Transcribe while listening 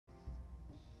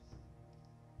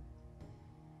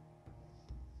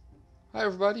Hi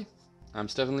everybody, I'm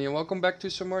Stephanie and welcome back to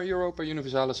some more Europa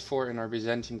Universalis 4 in our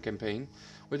Byzantium campaign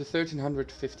with the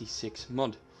 1356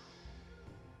 mod.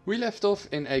 We left off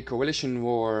in a coalition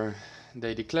war.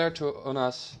 They declared on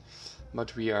us,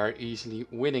 but we are easily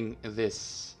winning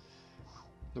this.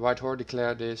 The White Horde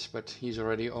declared this, but he's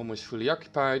already almost fully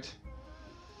occupied.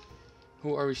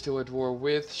 Who are we still at war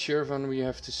with? Shirvan we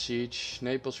have to siege,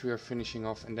 Naples we are finishing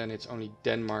off, and then it's only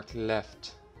Denmark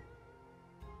left.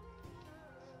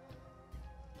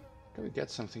 Can we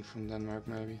get something from Denmark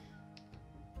maybe?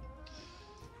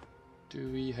 Do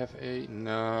we have a...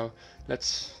 No,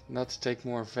 let's not take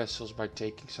more vessels by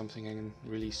taking something and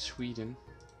release Sweden.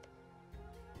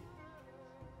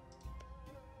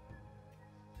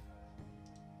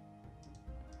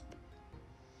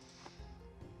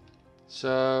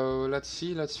 So let's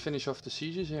see, let's finish off the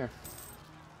sieges here.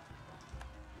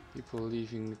 People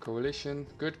leaving the coalition,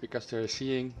 good, because they're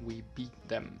seeing we beat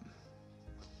them.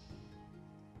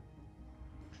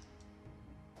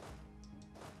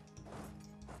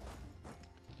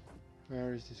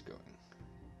 Where is this going?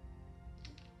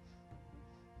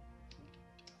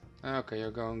 Okay,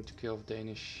 you're going to kill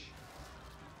Danish.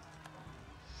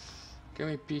 Can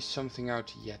we piece something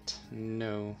out yet?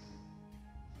 No.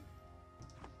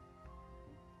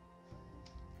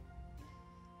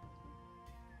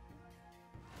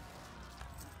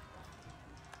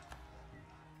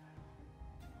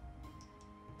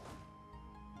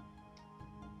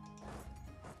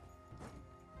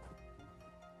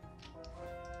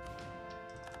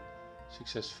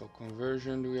 Successful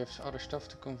conversion. Do we have other stuff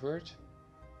to convert?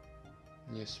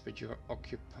 Yes, but you're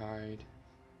occupied.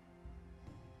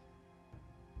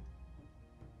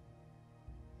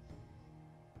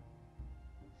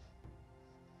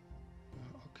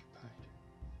 You're occupied.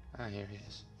 Ah, here he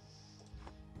is.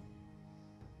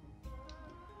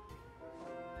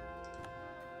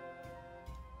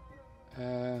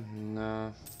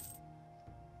 No.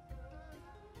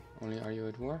 Only are you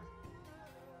at war?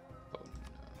 Oh, no.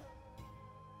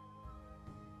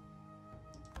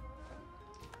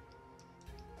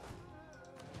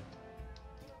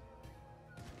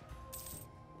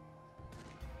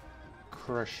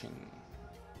 Crushing.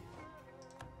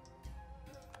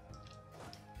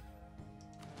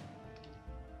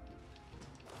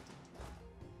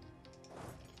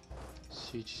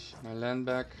 Siege my land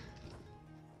back.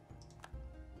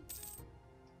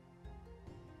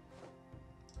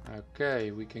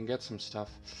 Okay, we can get some stuff.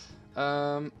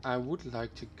 I would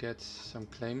like to get some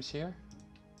claims here.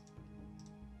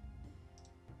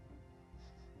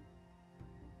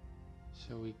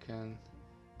 So we can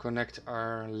connect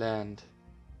our land.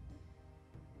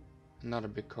 Another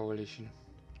big coalition.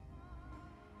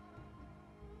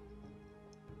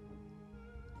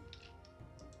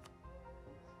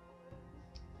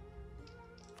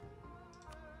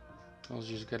 I'll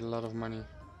just get a lot of money.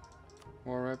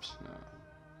 War reps? No.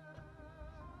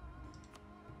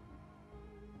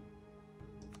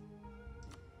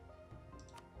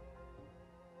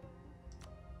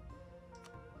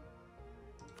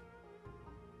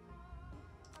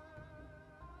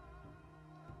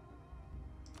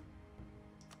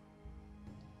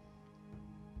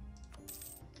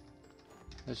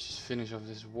 Let's just finish off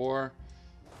this war.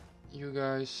 You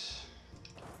guys.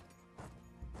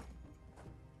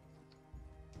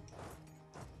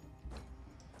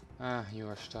 Ah, you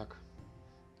are stuck.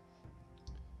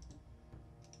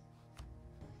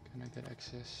 Can I get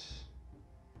access?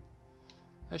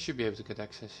 I should be able to get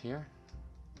access here.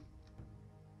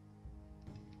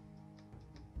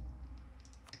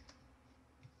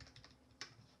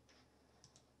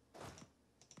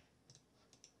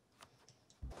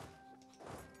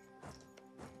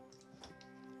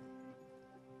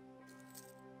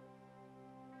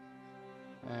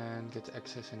 And get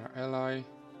access in our ally.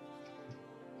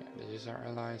 Yeah, this is our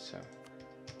ally, so.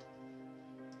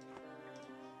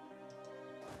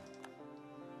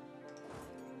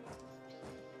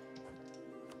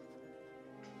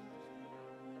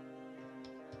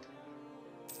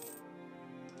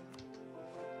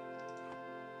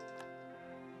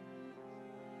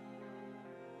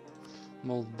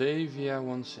 Moldavia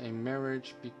wants a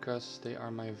marriage because they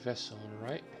are my vassal,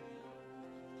 right?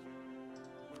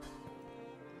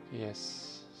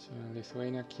 Yes. So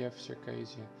Lithuania, Kiev,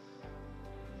 Circassia.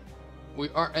 We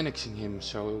are annexing him,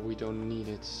 so we don't need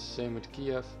it. Same with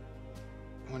Kiev.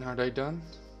 When are they done?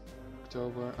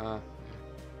 October. Ah.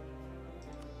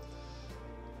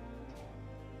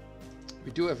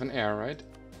 We do have an heir, right?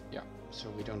 Yeah. So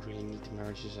we don't really need the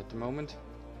marriages at the moment.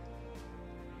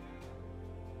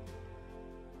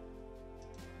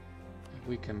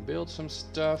 We can build some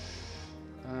stuff.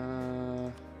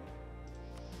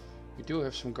 We do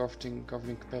have some governing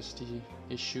capacity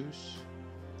issues.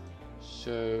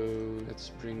 So let's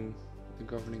bring the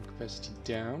governing capacity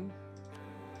down.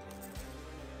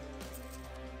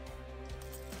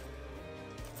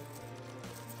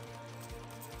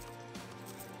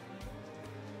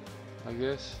 Like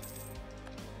this.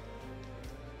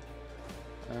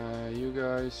 You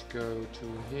guys go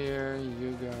to here,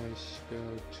 you guys go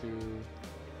to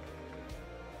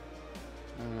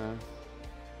here.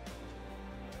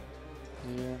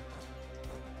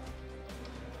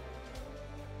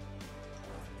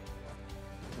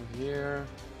 Go here.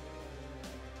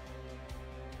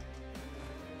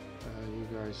 You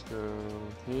guys go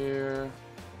here.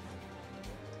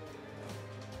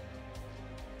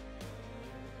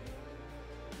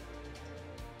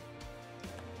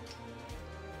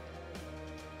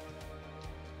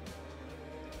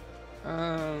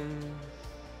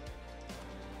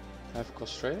 Have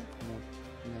cost trader?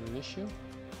 Not an issue.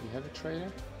 We have a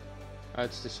trader. Oh,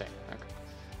 it's the same. Okay.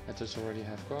 That does already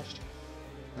have cost.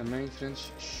 And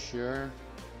maintenance, sure.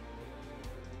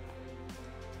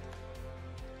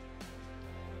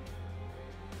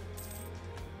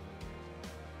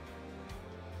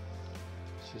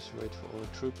 Let's just wait for all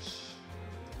the troops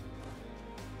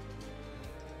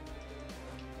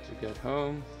to get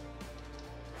home.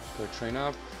 Go train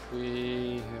up.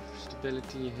 We have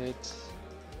stability hit.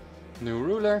 New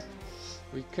ruler.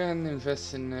 We can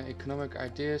invest in economic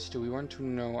ideas. Do we want to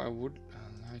know? I would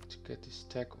like to get this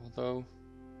tech, although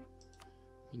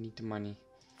we need the money.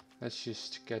 Let's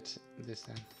just get this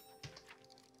then.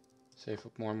 Save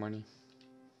up more money.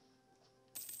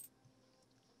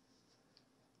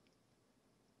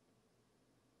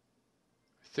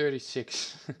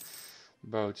 36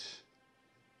 boats.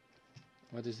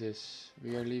 What is this?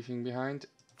 We are leaving behind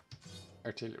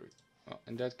artillery. Well,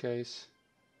 in that case,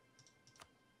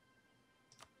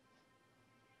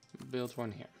 build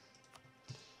one here.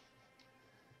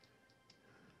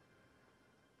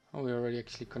 Oh, we already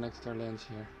actually connected our lands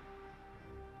here.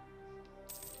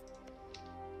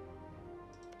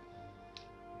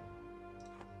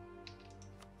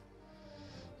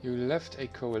 You left a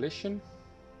coalition.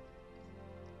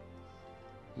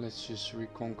 Let's just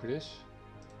reconquer this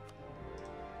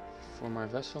for my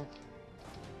vessel.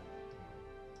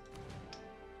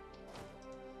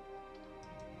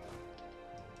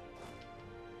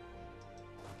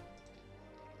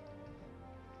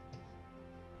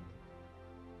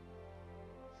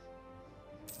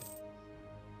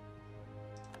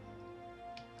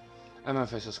 And my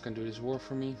vessels can do this war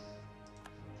for me.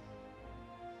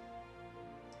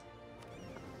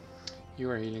 You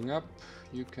are healing up.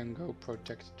 You can go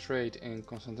protect trade in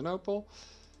Constantinople.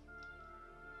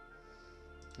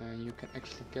 And you can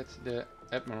actually get the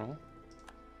admiral.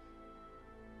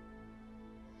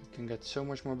 You can get so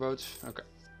much more boats. Okay.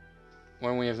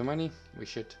 When we have the money, we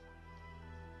should.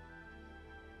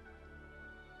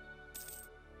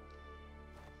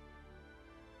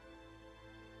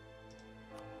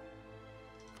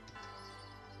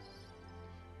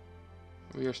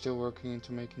 We are still working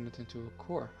into making it into a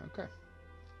core. Okay.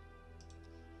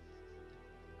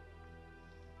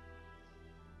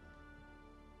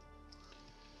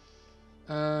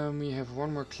 We have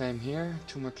one more claim here,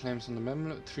 2 more claims on the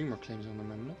Mamluk, 3 more claims on the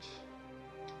Mamluks.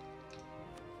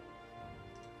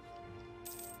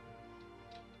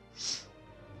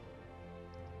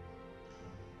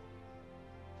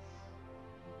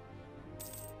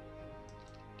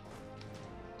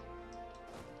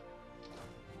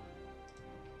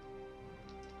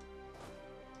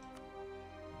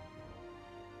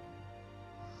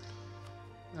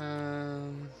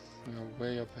 We are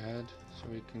way up ahead, so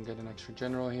we can get an extra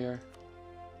general here.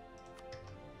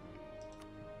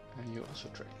 And you also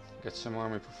train. Get some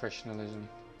army professionalism.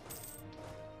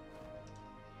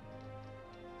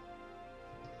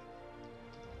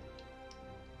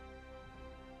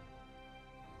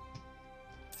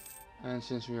 And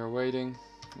since we are waiting,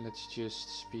 let's just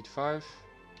speed 5.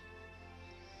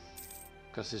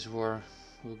 Because this war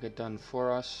will get done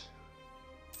for us.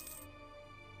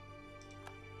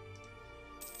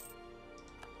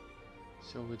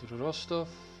 So with Rostov,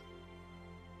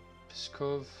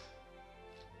 Pskov,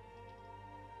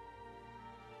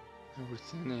 and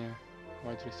Ruthenia,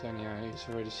 White Ruthenia, he's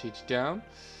already sieged down.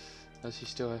 Does he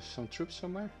still have some troops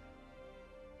somewhere?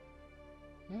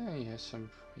 Yeah, he has some.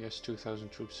 He has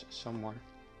 2,000 troops somewhere.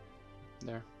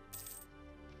 There.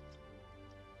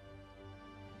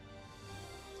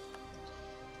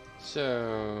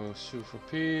 So, sue for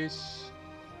peace.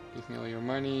 Give me all your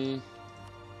money.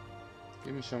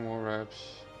 Give me some more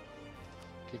reps.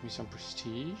 Give me some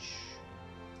prestige.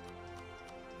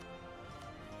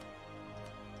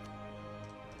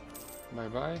 Bye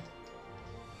bye.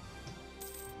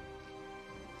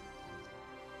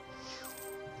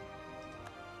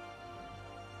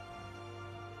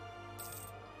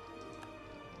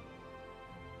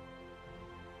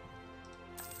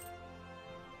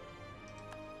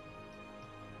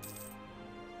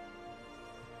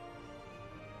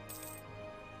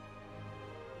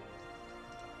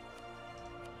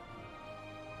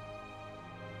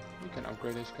 We can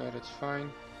upgrade this guy, that's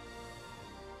fine.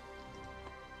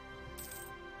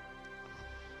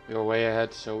 We're way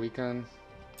ahead, so we can...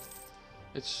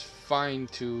 It's fine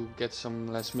to get some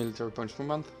less military points per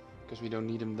month, because we don't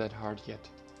need them that hard yet.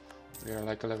 We are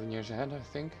like 11 years ahead, I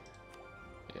think.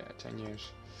 Yeah, 10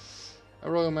 years. A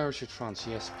royal marriage with France,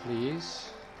 yes please.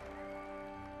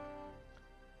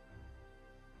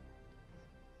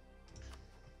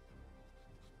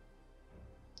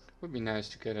 Would be nice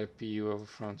to get a PU over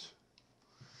France.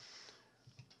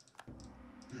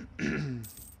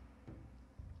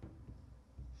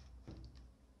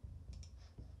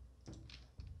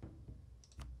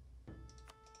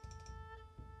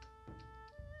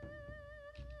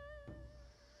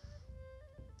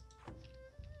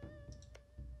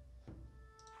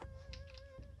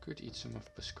 Could eat some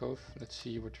of Pskov. Let's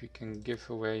see what we can give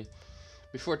away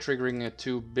before triggering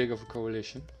too big of a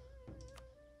coalition.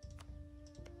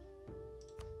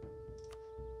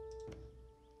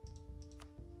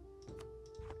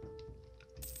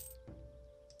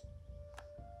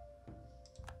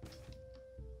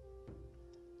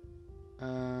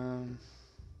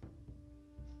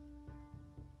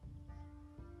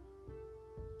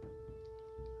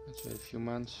 Let's wait a few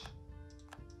months.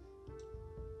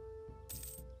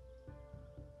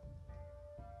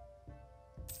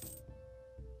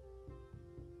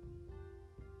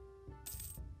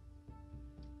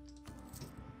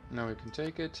 Now we can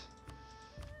take it.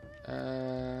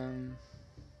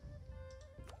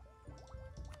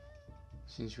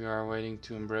 Since we are waiting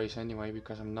to embrace anyway,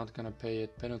 because I'm not gonna pay a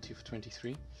penalty for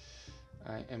 23,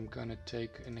 I am gonna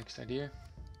take a next idea,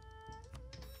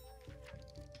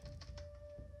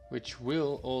 which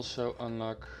will also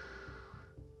unlock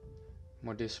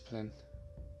more discipline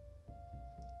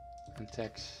and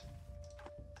tax.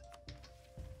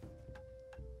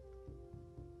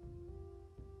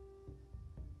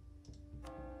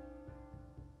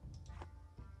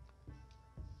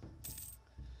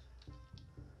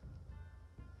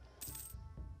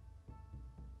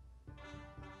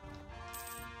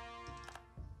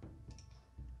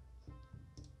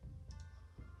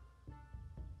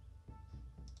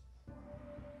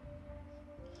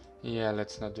 Yeah,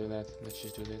 let's not do that. Let's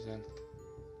just do this then.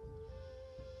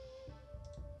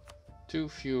 Too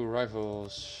few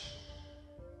rivals.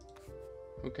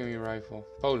 Who can we rival?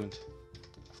 Poland.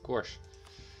 Of course.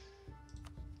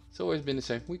 It's always been the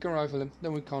same. We can rival him,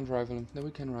 then we can't rival him, then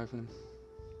we can rival him.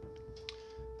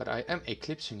 But I am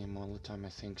eclipsing him all the time, I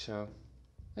think, so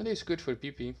that is good for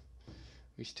the PP.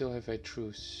 We still have a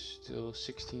truce. Still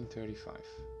 1635.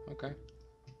 Okay.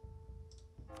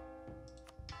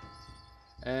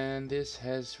 And this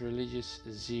has religious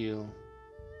zeal.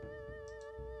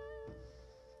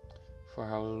 For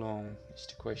how long is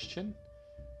the question?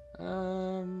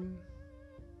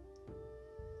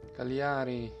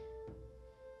 Cagliari.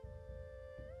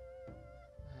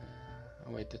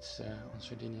 Oh wait, that's on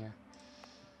Sardinia.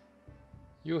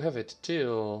 You have it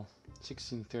till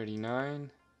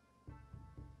 1639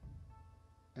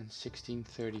 and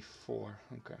 1634.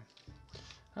 Okay.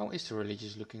 How is the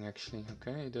religious looking actually?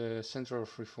 Okay, the center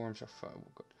of reforms are far.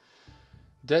 Oh, God.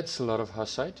 That's a lot of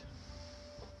Hussite.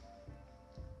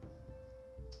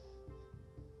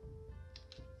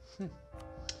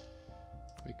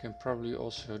 We can probably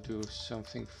also do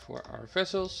something for our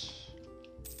vessels.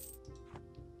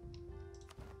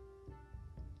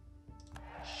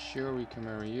 Sure, we can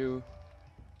marry you.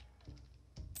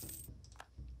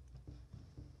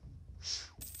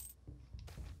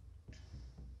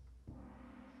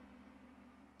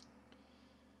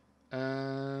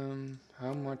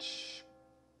 How much?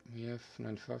 We have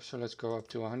 95, so let's go up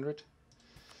to 100.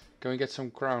 Can we get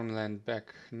some crown land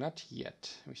back? Not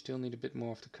yet. We still need a bit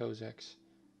more of the Cossacks.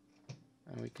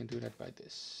 And we can do that by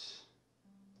this.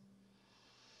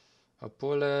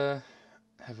 Opole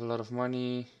have a lot of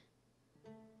money.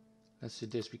 Let's do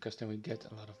this because then we get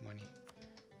a lot of money.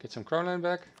 Get some crown land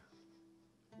back.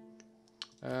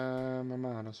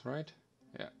 Marmanos, right?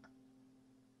 Yeah.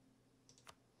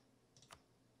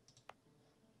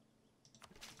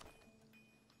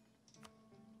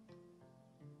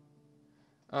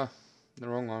 Ah, the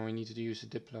wrong one. We needed to use a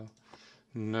Diplo.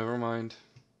 Never mind.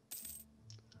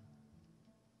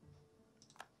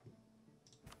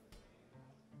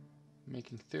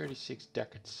 Making 36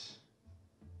 ducats.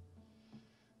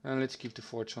 And let's keep the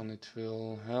forts on, it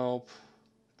will help.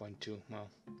 0.2, well,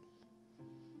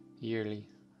 yearly.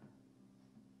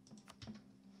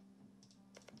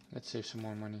 Let's save some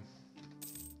more money.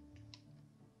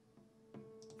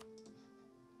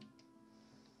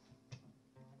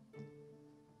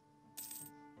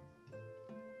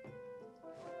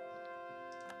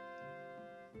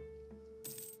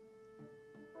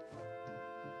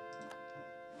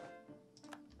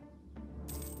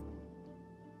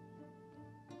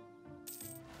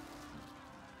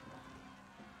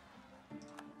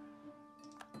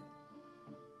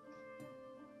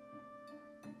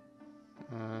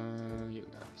 You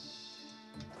guys.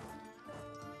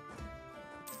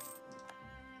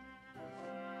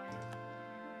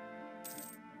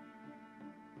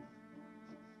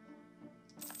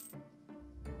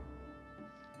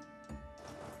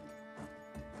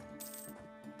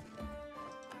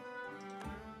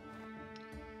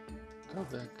 Go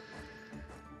back.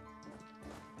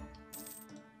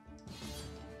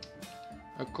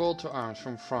 A call to arms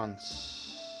from France.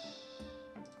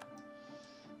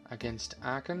 Against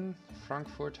Aachen,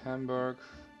 Frankfurt, Hamburg.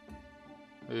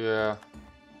 Yeah,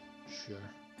 sure.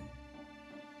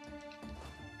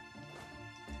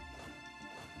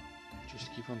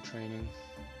 Just keep on training.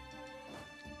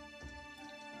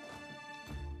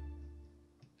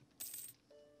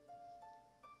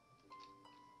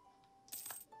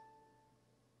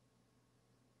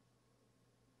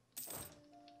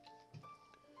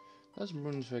 Does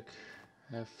Brunswick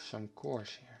have some cores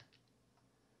here?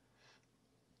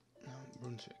 No,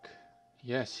 Brunswick.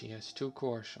 Yes, he has 2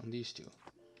 cores on these 2.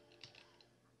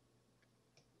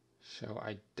 So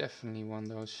I definitely want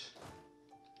those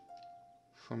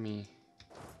for me.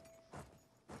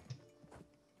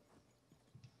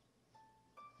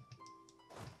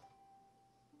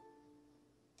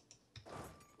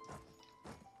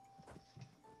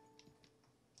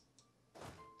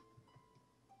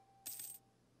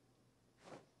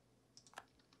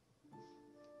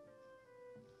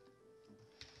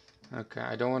 Okay,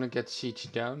 I don't want to get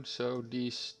sieged down, so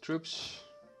these troops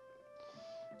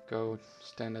go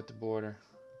stand at the border.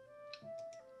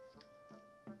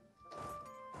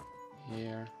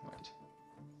 Here, wait.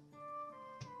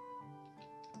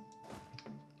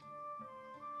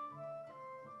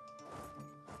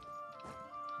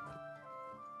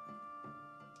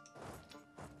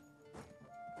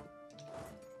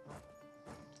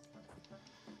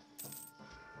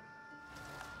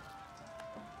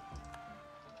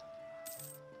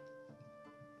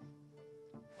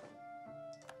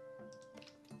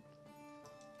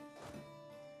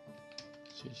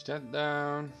 Siege that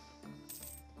down.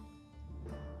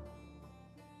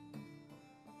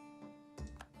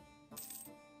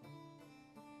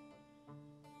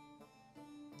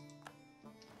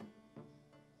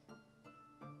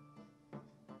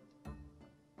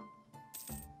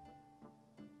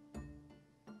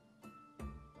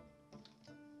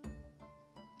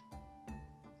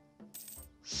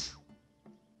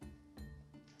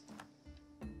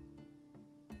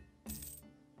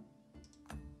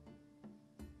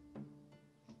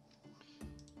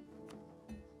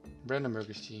 Brandenburg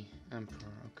is the emperor,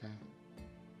 okay.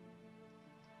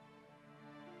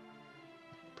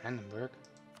 Brandenburg?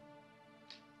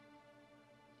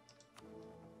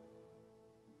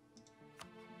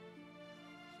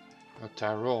 Oh,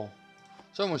 Tyrol.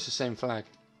 It's almost the same flag.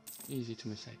 Easy to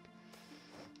mistake.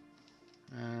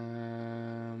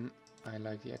 I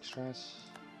like the extras.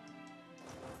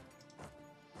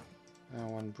 I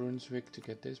want Brunswick to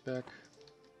get this back.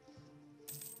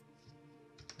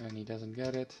 And he doesn't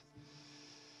get it.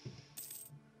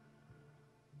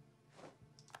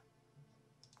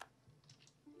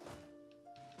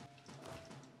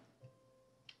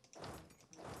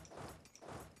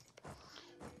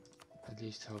 At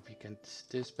least hope he gets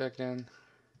this back then.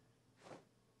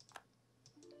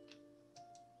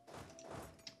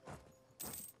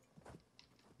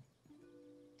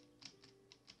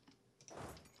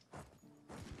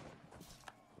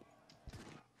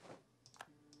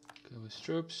 Kill his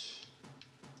troops.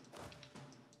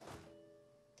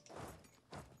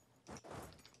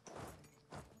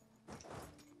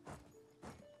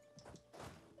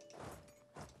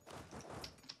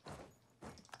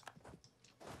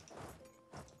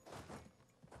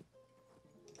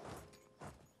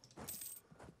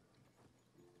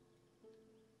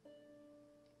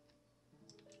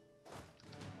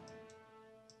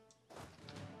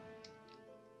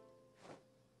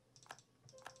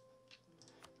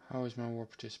 How is my war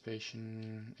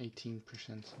participation? 18%,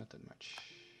 not that much.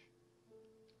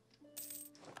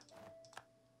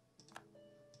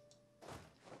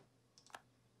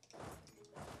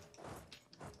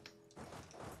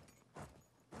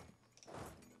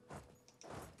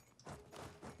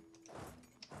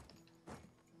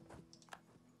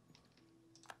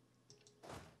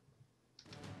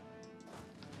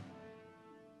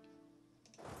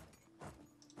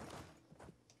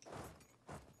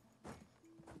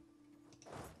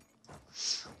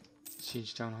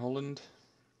 siege down Holland.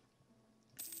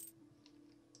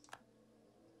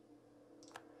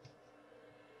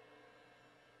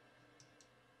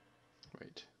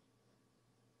 Wait.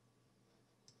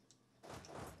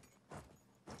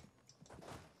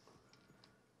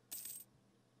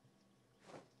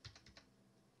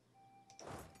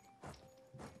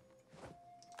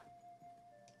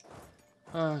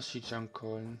 Siege down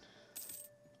Cologne.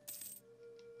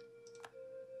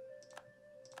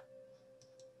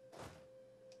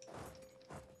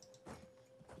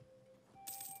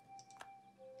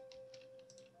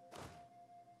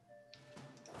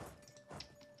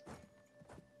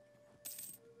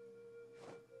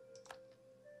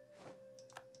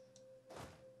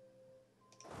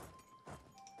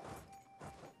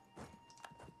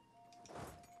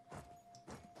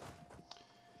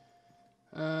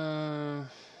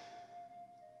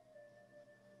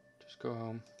 Just go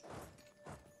home.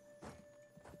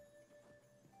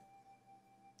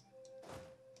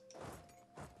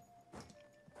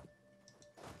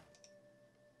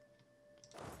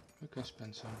 We can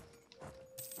spend some.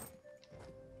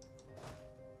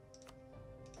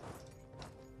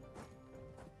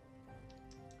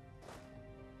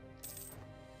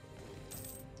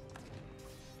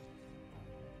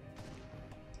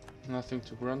 Nothing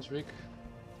to Brunswick.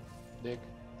 Dig.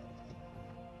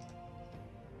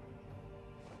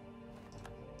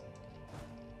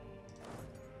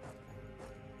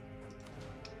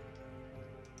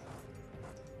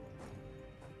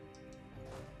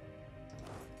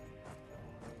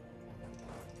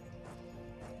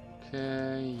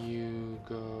 Okay, you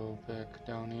go back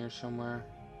down here somewhere.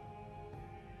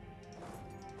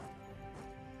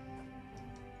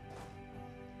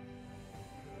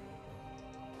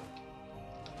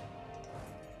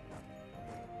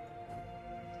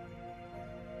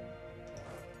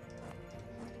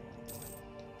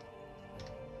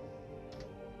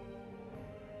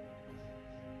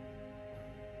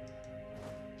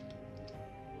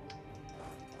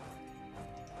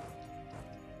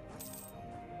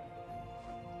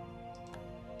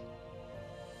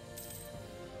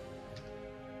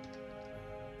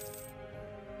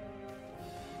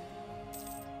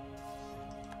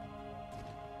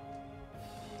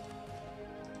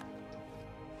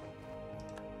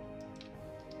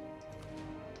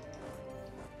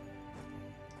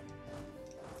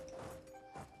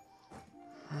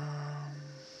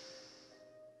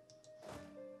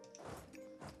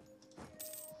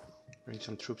 Bring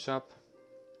some troops up.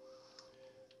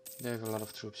 They have a lot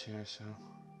of troops here, so...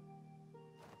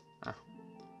 Ah.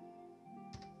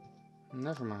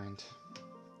 Never mind.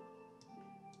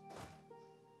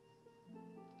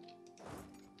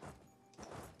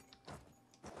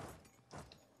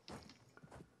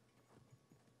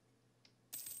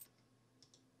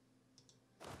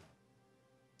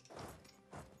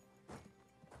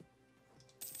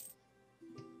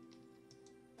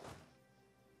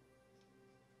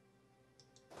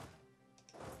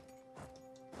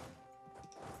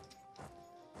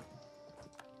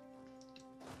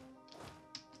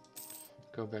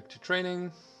 Go back to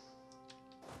training.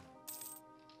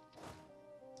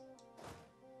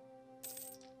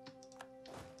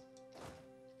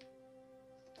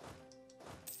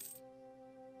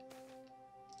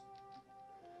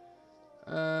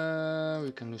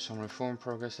 We can do some reform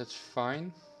progress, that's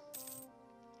fine.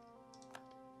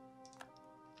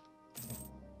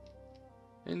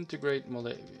 Integrate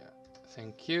Moldavia.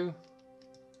 Thank you.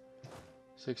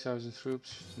 6,000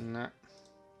 troops. Nah.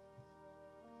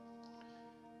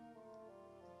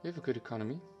 We have a good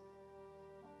economy.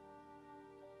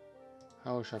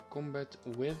 How is our combat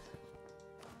with?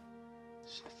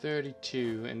 It's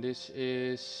 32, and this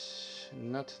is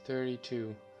not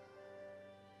 32.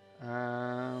 We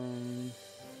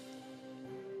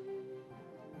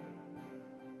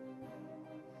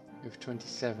have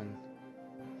 27.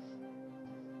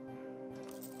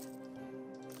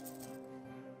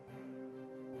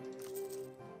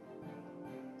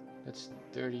 That's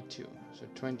 32. So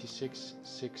 26,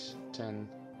 6, 10.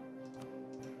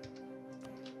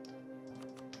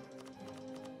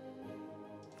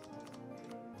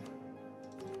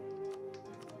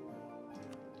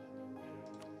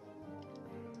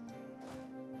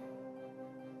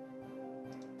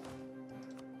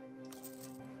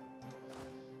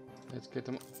 Let's get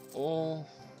them all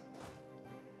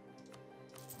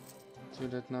to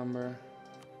that number.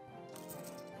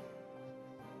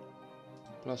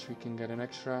 Plus we can get an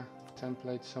extra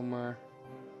template somewhere.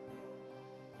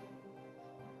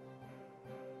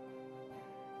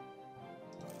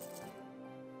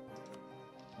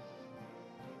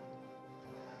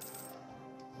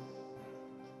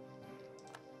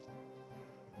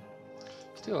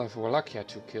 Still have Wallachia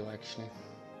to kill actually.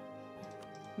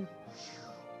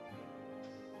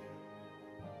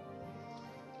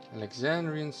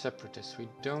 Alexandrian separatists. We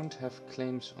don't have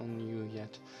claims on you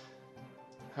yet.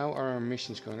 How are our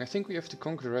missions going? I think we have to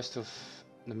conquer the rest of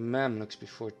the Mamluks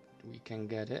before we can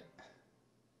get it.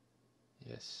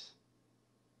 Yes.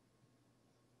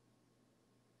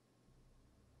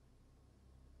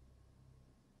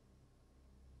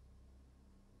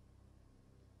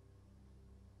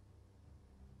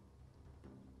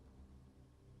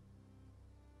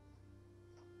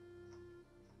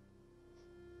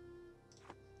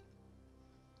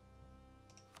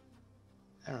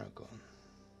 Aragon.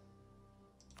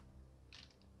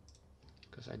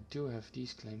 Because I do have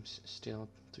these claims still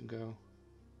to go.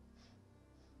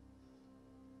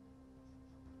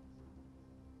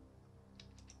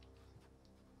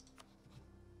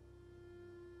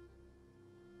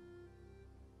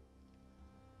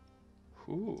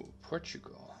 Ooh,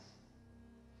 Portugal.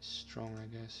 Strong, I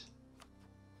guess.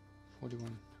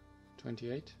 41,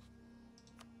 28.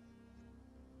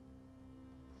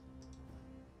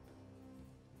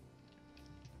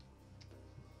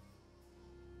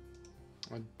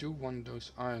 I do want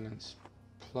those islands.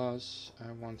 Plus,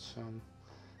 I want some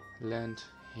land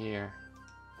here.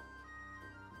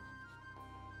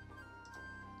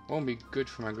 Won't be good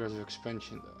for my growth of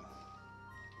expansion though.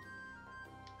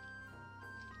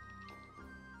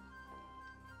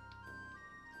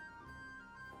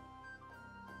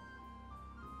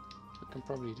 I can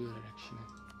probably do that actually.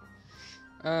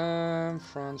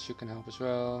 France, you can help as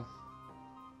well.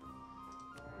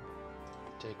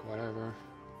 Take whatever.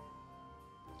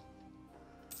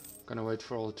 Gonna wait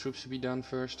for all the troops to be done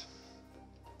first.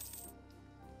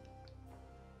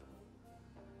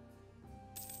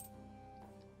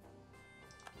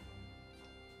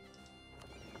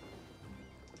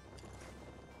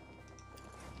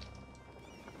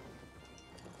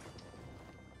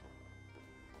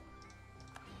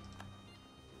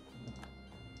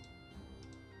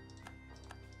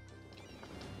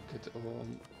 Get it all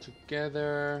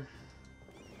together.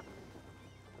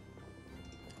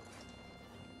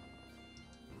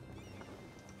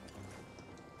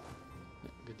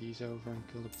 Get these over and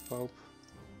kill the Pope.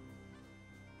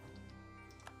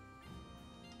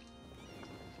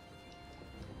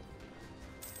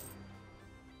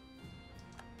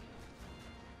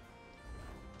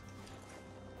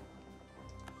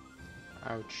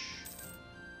 Ouch.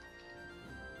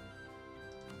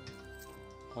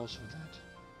 Also that.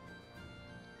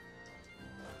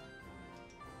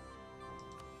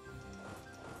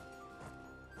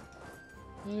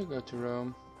 You go to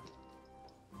Rome.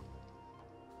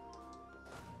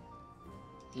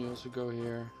 You also go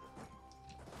here.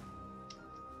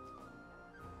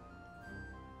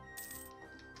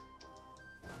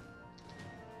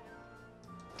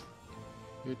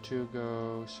 You two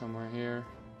go somewhere here.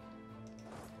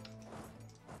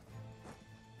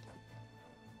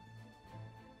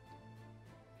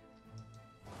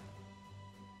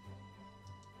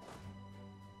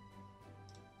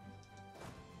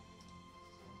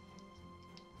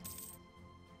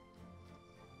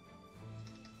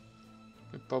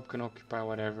 The Pope can occupy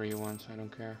whatever he wants, I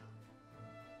don't care.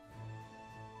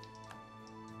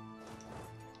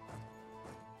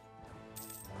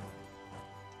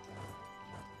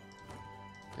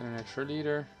 Get an extra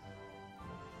leader.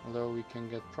 Although we can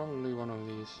get probably one of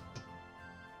these.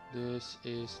 This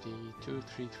is the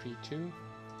 2332.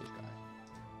 This guy.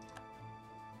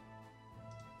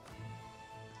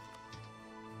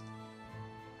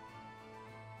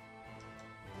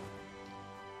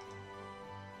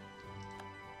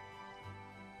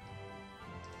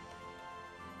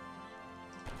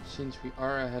 Since we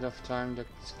are ahead of time,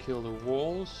 let's kill the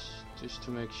walls, just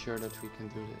to make sure that we can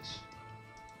do this.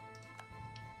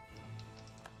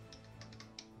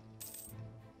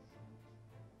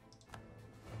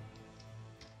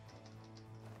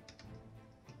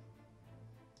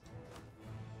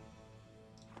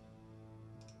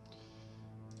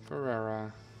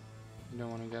 Ferrara, you don't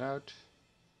want to get out.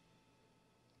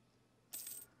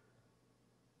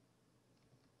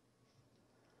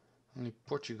 Only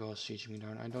Portugal is sieging me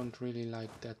down. I don't really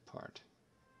like that part.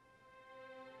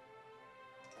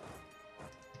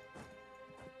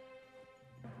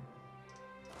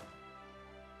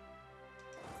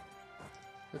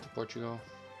 Go to Portugal.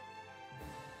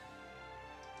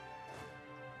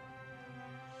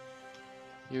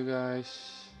 You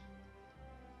guys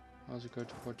also go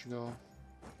to Portugal.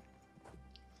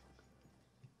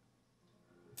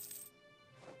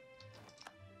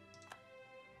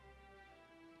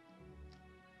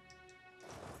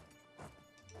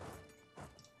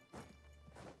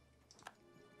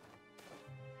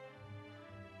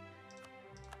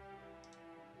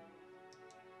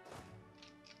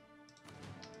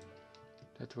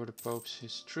 That were the Pope's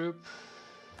his troop.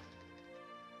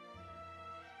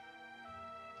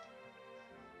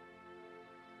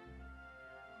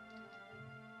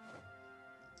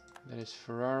 That is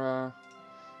Ferrara.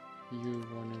 You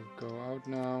wanna go out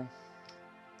now.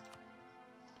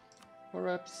 More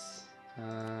reps.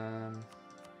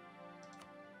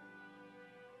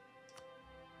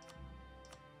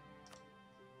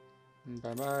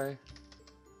 Bye bye.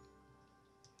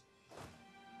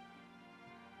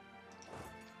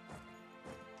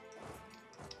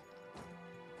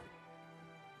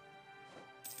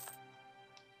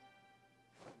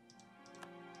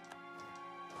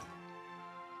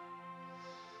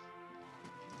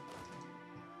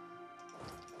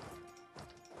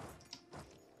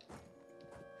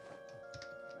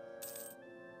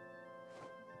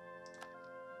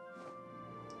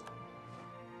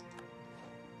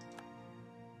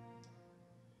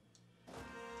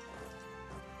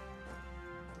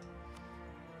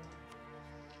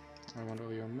 I want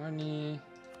all your money.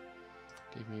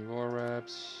 Give me war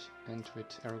reps. End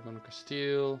with Aragon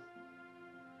Castile.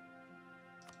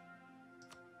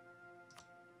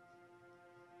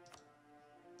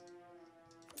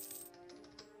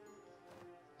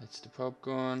 That's the Pope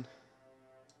gone.